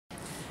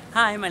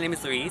Hi, my name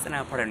is Louise, and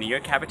I'm part of New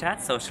York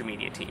Habitat's social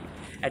media team.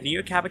 At New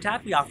York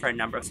Habitat, we offer a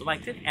number of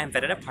selected and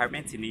vetted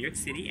apartments in New York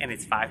City and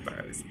its 5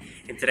 boroughs.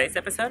 In today's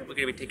episode, we're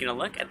going to be taking a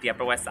look at the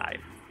Upper West Side.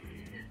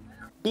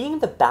 Being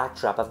the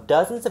backdrop of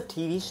dozens of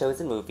TV shows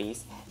and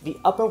movies, the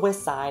Upper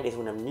West Side is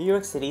one of New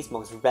York City's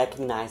most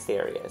recognized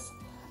areas.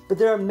 But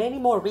there are many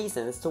more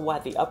reasons to why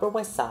the Upper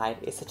West Side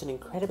is such an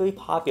incredibly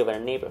popular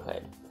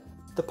neighborhood.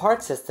 The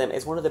park system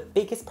is one of the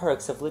biggest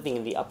perks of living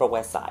in the Upper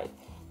West Side.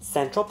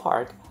 Central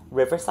Park,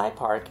 Riverside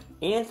Park,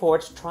 and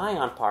Fort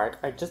Tryon Park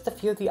are just a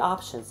few of the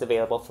options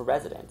available for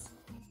residents.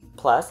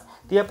 Plus,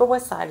 the Upper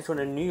West Side is one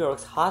of New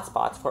York's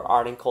hotspots for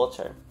art and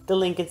culture. The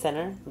Lincoln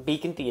Center,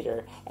 Beacon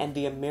Theater, and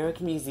the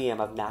American Museum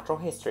of Natural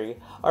History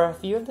are a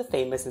few of the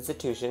famous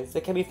institutions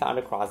that can be found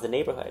across the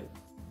neighborhood.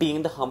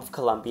 Being the home of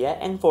Columbia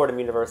and Fordham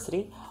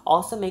University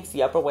also makes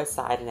the Upper West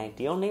Side an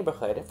ideal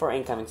neighborhood for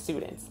incoming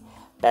students.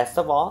 Best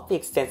of all, the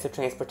extensive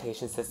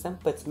transportation system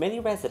puts many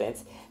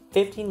residents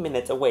 15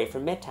 minutes away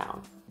from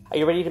Midtown. Are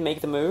you ready to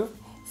make the move?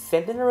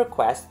 Send in a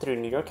request through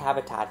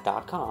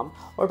newyorkhabitat.com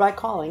or by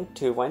calling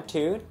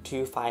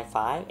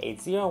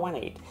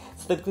 212-255-8018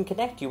 so that we can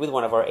connect you with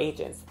one of our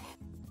agents.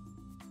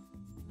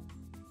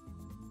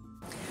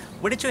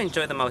 What did you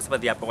enjoy the most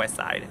about the Upper West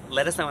Side?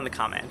 Let us know in the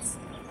comments.